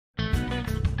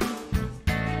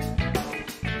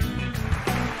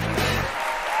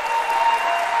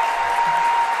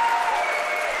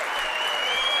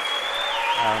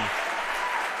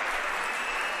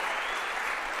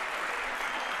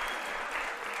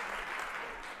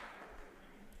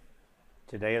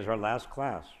Today is our last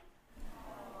class.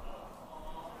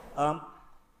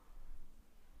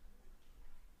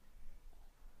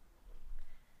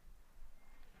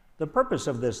 The purpose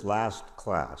of this last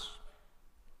class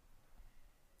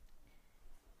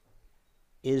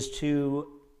is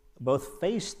to both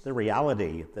face the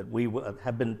reality that we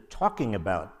have been talking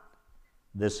about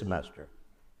this semester,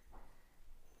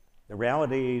 the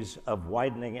realities of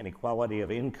widening inequality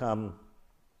of income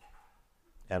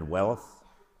and wealth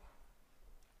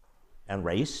and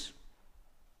race,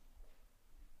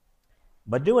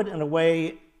 but do it in a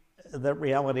way that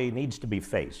reality needs to be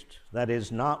faced. That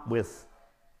is, not with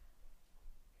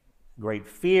great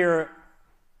fear,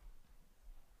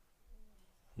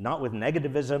 not with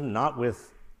negativism, not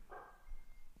with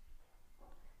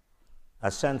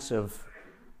a sense of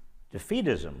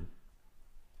defeatism,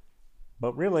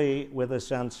 but really with a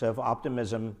sense of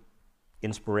optimism,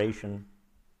 inspiration,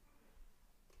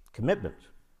 commitment.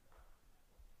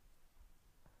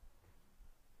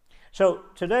 So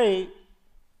today,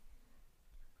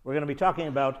 we're going to be talking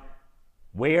about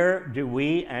where do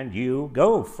we and you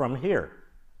go from here.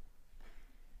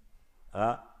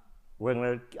 I'm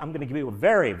going to give you a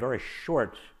very, very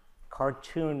short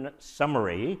cartoon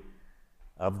summary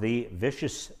of the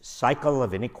vicious cycle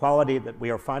of inequality that we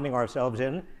are finding ourselves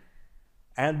in,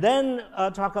 and then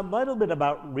talk a little bit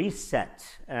about reset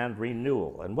and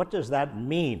renewal. And what does that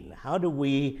mean? How do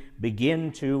we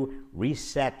begin to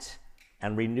reset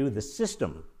and renew the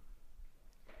system?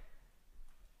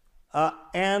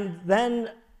 And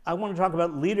then I want to talk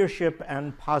about leadership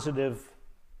and positive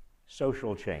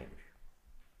social change.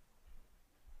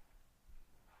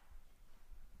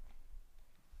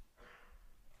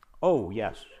 Oh,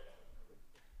 yes.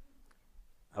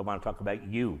 I want to talk about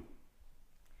you,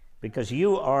 because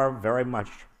you are very much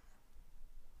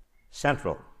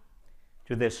central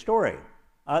to this story.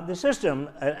 The system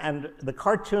and the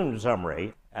cartoon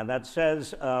summary, and that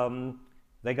says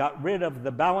they got rid of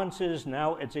the balances,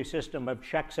 now it's a system of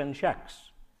checks and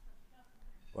checks.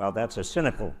 Well, that's a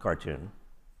cynical cartoon.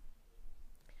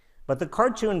 But the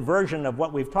cartoon version of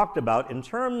what we've talked about in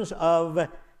terms of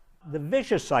the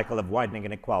vicious cycle of widening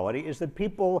inequality is that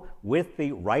people with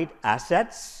the right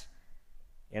assets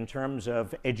in terms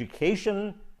of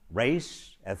education,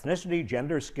 race, ethnicity,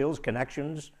 gender, skills,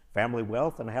 connections, family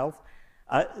wealth, and health,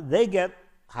 they get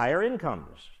higher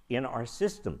incomes in our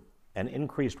system and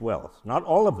increased wealth. Not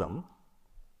all of them,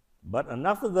 but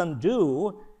enough of them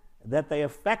do that they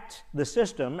affect the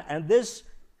system, and these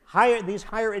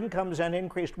higher incomes and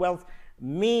increased wealth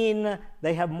mean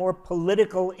they have more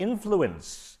political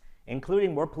influence,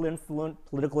 including more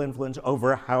political influence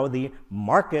over how the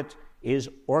market is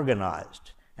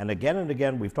organized. And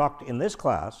again, we've talked in this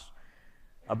class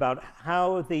about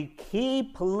how the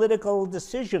key political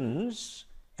decisions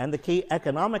and the key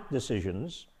economic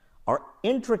decisions are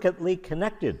intricately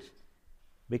connected,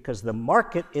 because the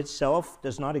market itself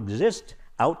does not exist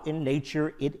out in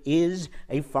nature. It is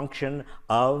a function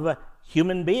of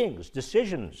human beings'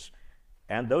 decisions.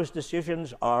 And those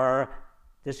decisions are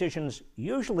decisions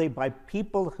usually by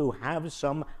people who have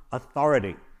some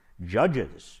authority,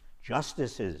 judges,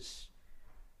 justices,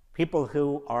 people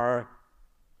who are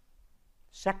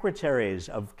secretaries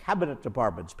of cabinet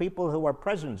departments, people who are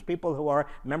presidents, people who are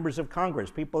members of Congress,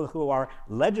 people who are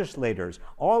legislators.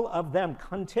 All of them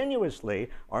continuously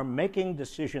are making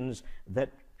decisions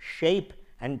that shape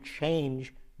and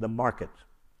change the market.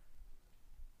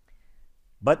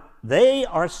 But they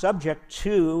are subject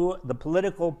to the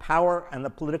political power and the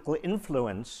political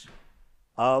influence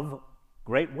of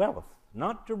great wealth.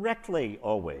 Not directly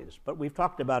always, but we've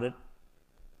talked about it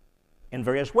in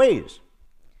various ways.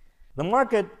 The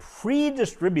market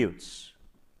predistributes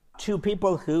to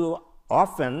people who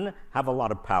often have a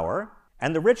lot of power,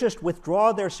 and the richest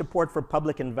withdraw their support for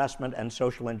public investment and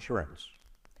social insurance.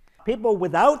 People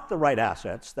without the right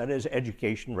assets, that is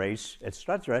education, race,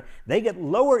 etc., they get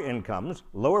lower incomes,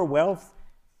 lower wealth,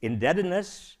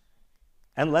 indebtedness,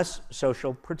 and less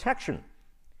social protection.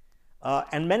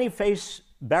 And many face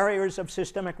barriers of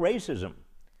systemic racism,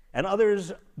 and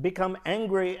others become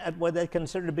angry at what they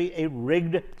consider to be a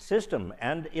rigged system.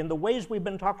 And in the ways we've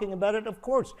been talking about it, of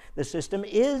course, the system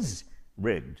is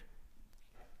rigged.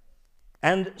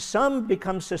 And some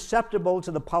become susceptible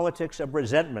to the politics of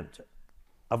resentment,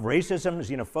 of racism,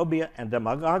 xenophobia, and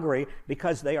demagoguery,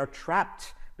 because they are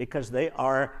trapped, because they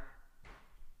are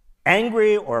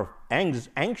angry or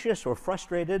anxious or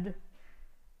frustrated.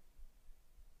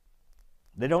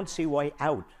 They don't see way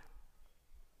out.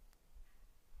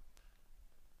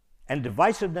 And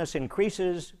divisiveness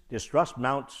increases, distrust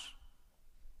mounts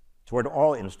toward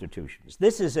all institutions.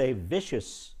 This is a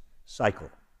vicious cycle.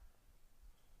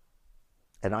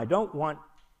 And I don't want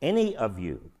any of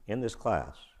you in this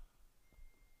class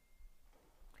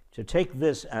to take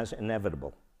this as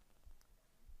inevitable.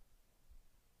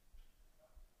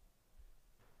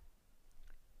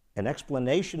 An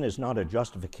explanation is not a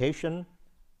justification,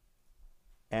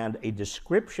 and a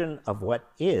description of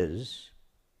what is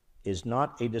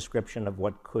not a description of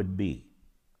what could be.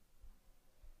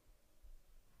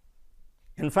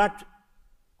 In fact,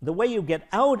 the way you get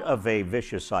out of a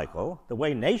vicious cycle, the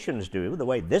way nations do, the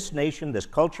way this nation, this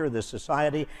culture, this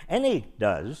society, any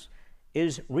does,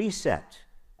 is reset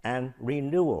and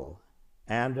renewal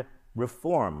and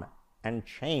reform and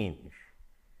change.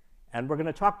 And we're going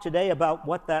to talk today about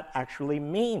what that actually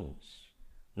means.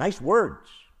 Nice words.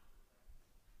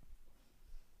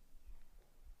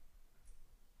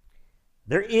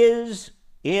 There is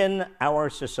in our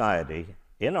society,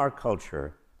 in our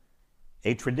culture,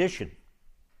 a tradition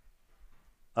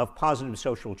of positive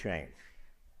social change.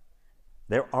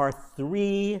 There are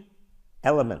three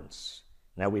elements.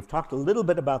 Now, we've talked a little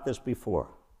bit about this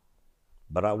before,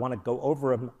 but I want to go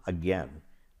over them again.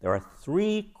 There are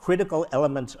three critical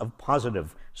elements of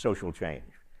positive social change.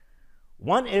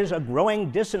 One is a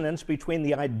growing dissonance between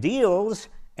the ideals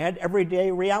and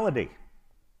everyday reality.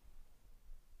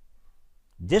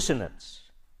 Dissonance.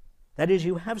 That is,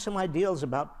 you have some ideals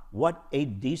about what a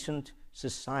decent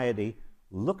society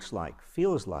looks like,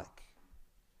 feels like.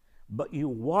 But you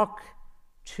walk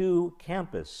to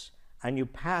campus and you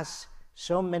pass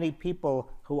so many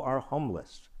people who are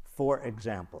homeless, for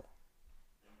example.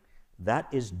 That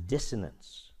is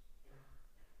dissonance.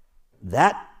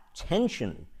 That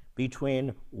tension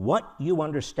between what you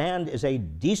understand is a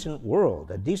decent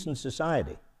world, a decent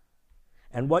society,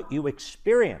 and what you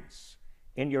experience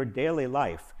in your daily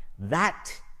life,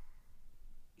 that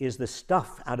is the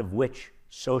stuff out of which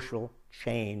social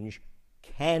change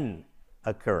can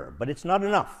occur. But it's not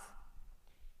enough.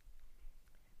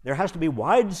 There has to be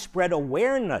widespread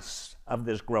awareness of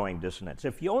this growing dissonance.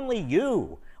 If only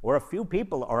you or a few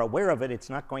people are aware of it, it's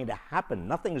not going to happen.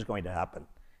 Nothing is going to happen.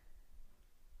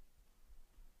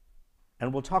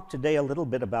 And we'll talk today a little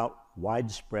bit about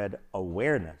widespread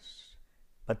awareness.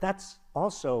 But that's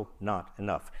also not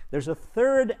enough. There's a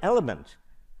third element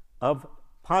of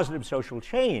positive social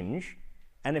change,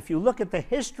 and if you look at the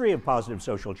history of positive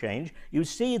social change, you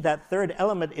see that third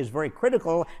element is very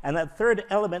critical, and that third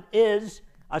element is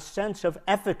a sense of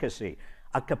efficacy,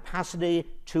 a capacity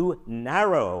to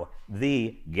narrow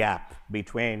the gap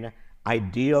between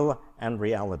ideal and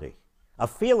reality, a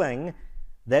feeling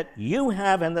that you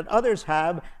have and that others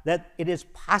have that it is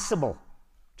possible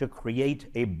to create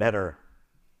a better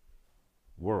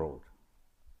world.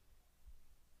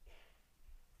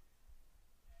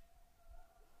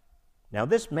 Now,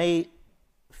 this may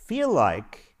feel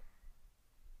like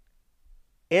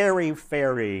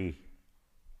airy-fairy,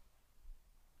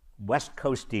 West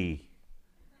Coasty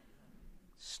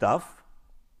stuff,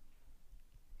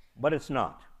 but it's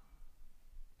not.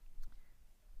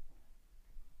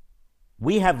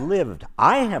 We have lived,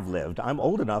 I have lived, I'm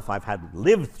old enough, I've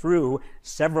lived through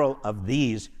several of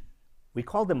these. We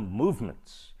call them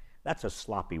movements. That's a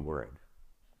sloppy word.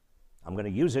 I'm going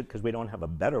to use it because we don't have a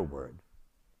better word.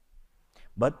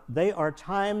 But they are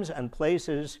times and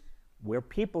places where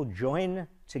people join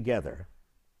together.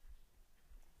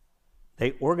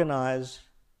 They organize,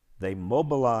 they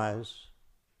mobilize,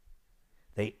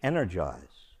 they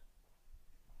energize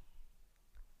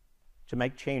to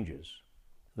make changes.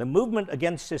 The movement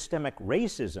against systemic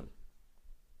racism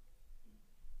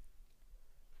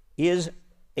is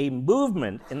a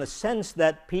movement in the sense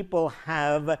that people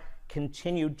have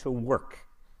continued to work,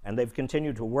 and they've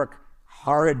continued to work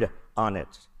hard on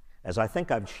it. As I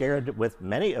think I've shared with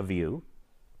many of you,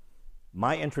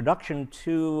 my introduction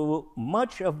to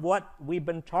much of what we've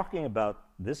been talking about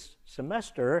this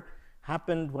semester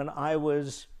happened when I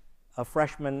was a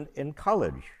freshman in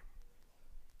college.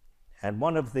 And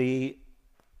one of the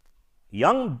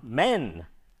young men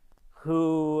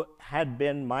who had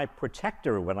been my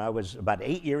protector when I was about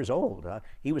 8 years old.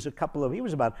 He was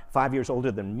about 5 years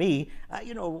older than me.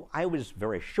 I was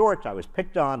very short, I was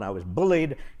picked on, I was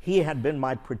bullied. He had been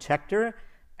my protector,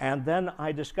 and then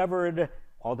I discovered,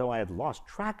 although I had lost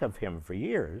track of him for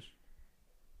years,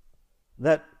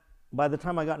 that by the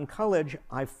time I got in college,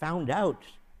 I found out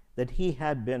that he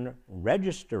had been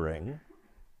registering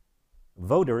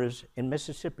voters in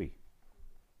Mississippi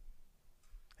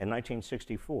in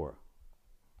 1964.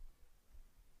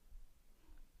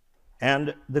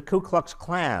 And the Ku Klux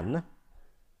Klan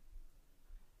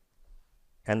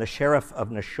and the sheriff of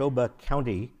Neshoba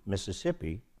County,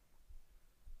 Mississippi,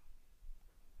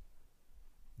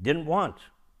 didn't want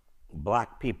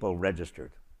black people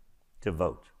registered. to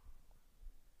vote.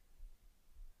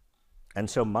 And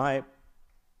so my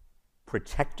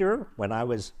protector, when I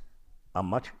was a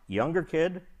much younger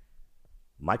kid,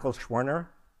 Michael Schwerner,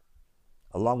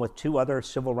 along with 2 other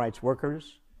civil rights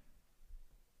workers,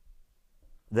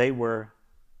 they were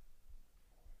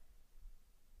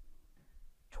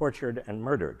tortured and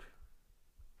murdered.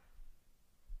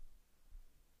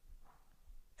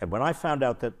 And when I found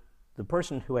out that the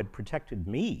person who had protected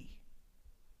me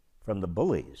from the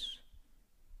bullies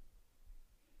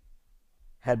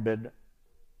had been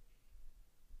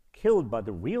killed by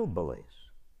the real bullies,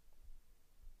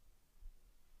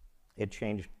 it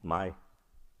changed my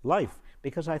life,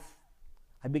 because I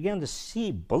began to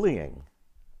see bullying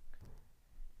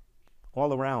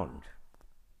all around.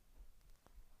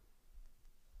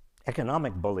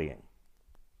 Economic bullying,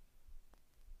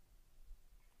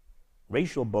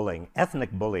 racial bullying,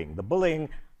 ethnic bullying, the bullying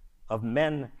of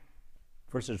men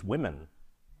versus women,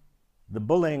 the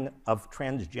bullying of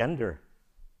transgender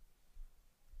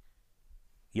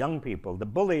young people, the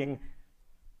bullying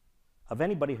of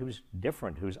anybody who's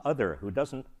different, who's other, who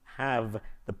doesn't have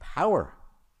the power.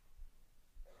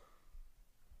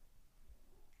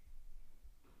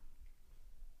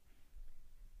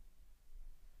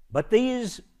 But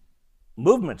these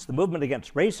movements, the movement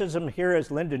against racism, here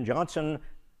is Lyndon Johnson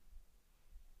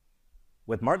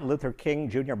with Martin Luther King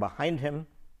Jr. behind him,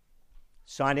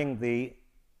 signing the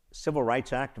Civil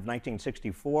Rights Act of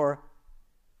 1964.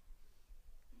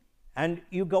 And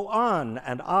you go on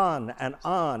and on and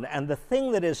on, and the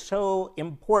thing that is so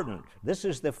important, this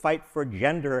is the fight for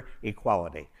gender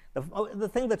equality. The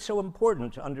thing that's so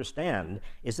important to understand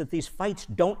is that these fights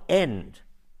don't end.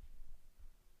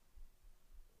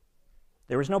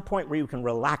 There is no point where you can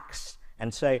relax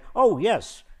and say, oh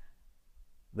yes,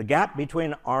 the gap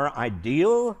between our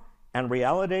ideal and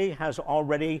reality has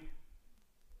already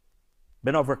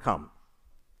been overcome.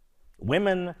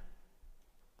 Women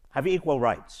have equal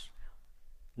rights.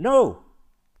 No,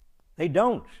 they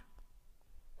don't.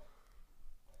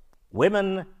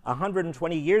 Women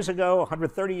 120 years ago,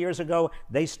 130 years ago,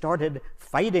 they started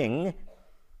fighting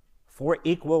for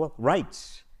equal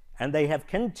rights, and they have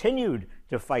continued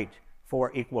to fight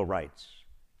for equal rights.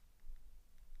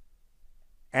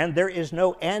 And there is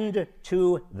no end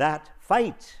to that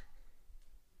fight.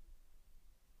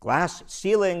 Glass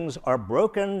ceilings are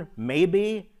broken,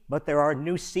 maybe, but there are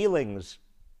new ceilings.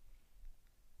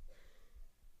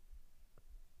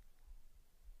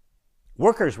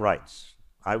 Workers' rights.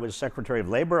 I was Secretary of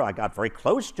Labor. I got very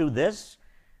close to this,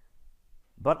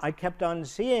 but I kept on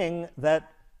seeing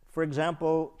that, for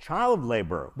example, child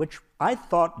labor, which I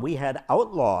thought we had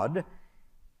outlawed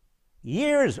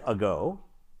years ago,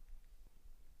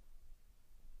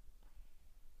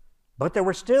 but there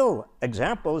were still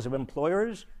examples of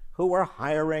employers who were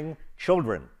hiring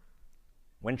children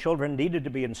when children needed to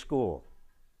be in school.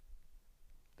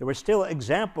 There were still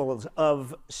examples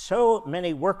of so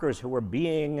many workers who were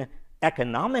being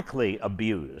economically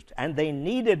abused, and they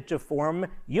needed to form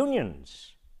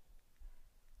unions.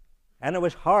 And it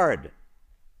was hard.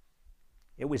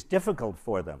 It was difficult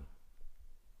for them.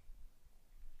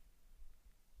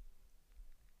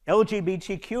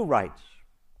 LGBTQ rights.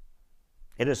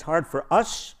 It is hard for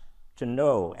us to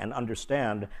know and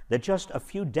understand that just a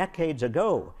few decades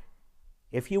ago,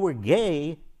 if you were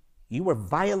gay, you were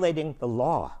violating the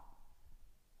law.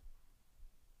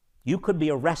 You could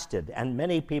be arrested, and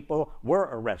many people were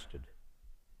arrested.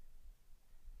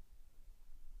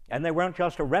 And they weren't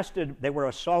just arrested, they were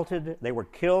assaulted, they were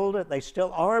killed, they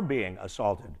still are being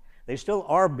assaulted, they still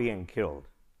are being killed.